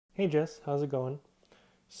Hey Jess, how's it going?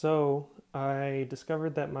 So, I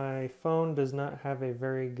discovered that my phone does not have a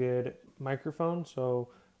very good microphone, so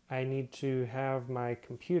I need to have my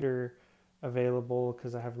computer available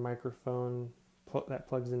because I have a microphone that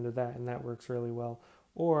plugs into that and that works really well.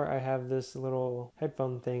 Or I have this little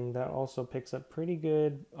headphone thing that also picks up pretty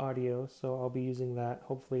good audio, so I'll be using that.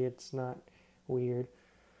 Hopefully, it's not weird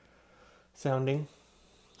sounding.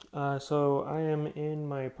 So, I am in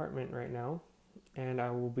my apartment right now and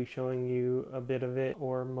I will be showing you a bit of it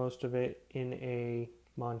or most of it in a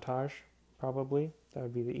montage, probably. That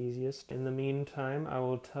would be the easiest. In the meantime, I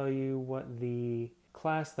will tell you what the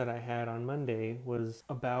class that I had on Monday was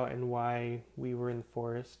about and why we were in the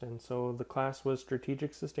forest. And so the class was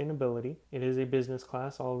strategic sustainability. It is a business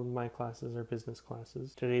class. All of my classes are business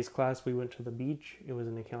classes. Today's class, we went to the beach. It was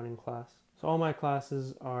an accounting class. So all my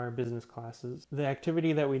classes are business classes. The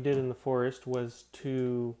activity that we did in the forest was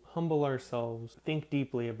to humble ourselves, think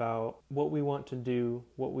deeply about what we want to do,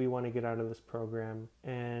 what we want to get out of this program,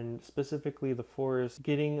 and specifically the forest,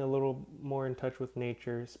 getting a little more in touch with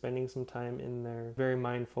nature, spending some time in there, very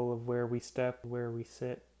mindful of where we step, where we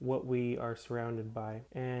sit, what we are surrounded by,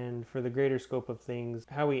 and for the greater scope of things,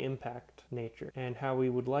 how we impact nature and how we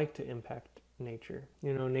would like to impact nature.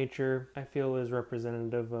 You know, nature I feel is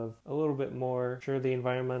representative of a little bit more, sure, the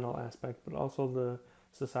environmental aspect, but also the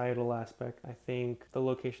societal aspect. I think the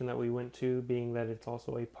location that we went to, being that it's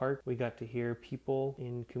also a park, we got to hear people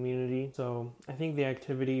in community. So I think the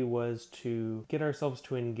activity was to get ourselves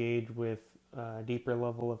to engage with a deeper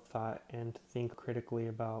level of thought and to think critically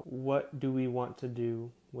about what do we want to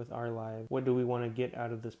do with our lives, what do we want to get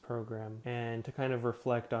out of this program, and to kind of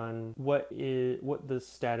reflect on what the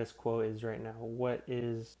status quo is right now. What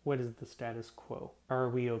is the status quo? Are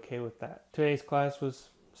we okay with that? Today's class was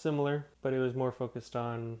similar, but it was more focused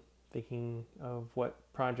on thinking of what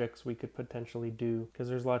projects we could potentially do, because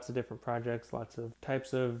there's lots of different projects, lots of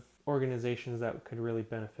types of organizations that could really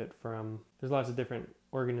benefit from. There's lots of different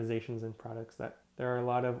organizations and products that there are a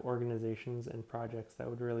lot of organizations and projects that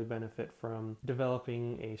would really benefit from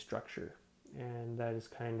developing a structure. And that is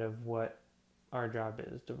kind of what our job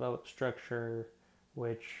is: develop structure,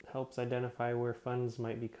 which helps identify where funds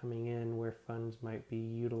might be coming in, where funds might be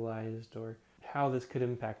utilized, or how this could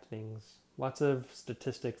impact things. Lots of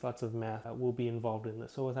statistics, lots of math will be involved in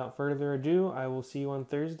this. So without further ado, I will see you on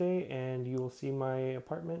Thursday, and you will see my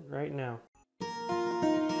apartment right now.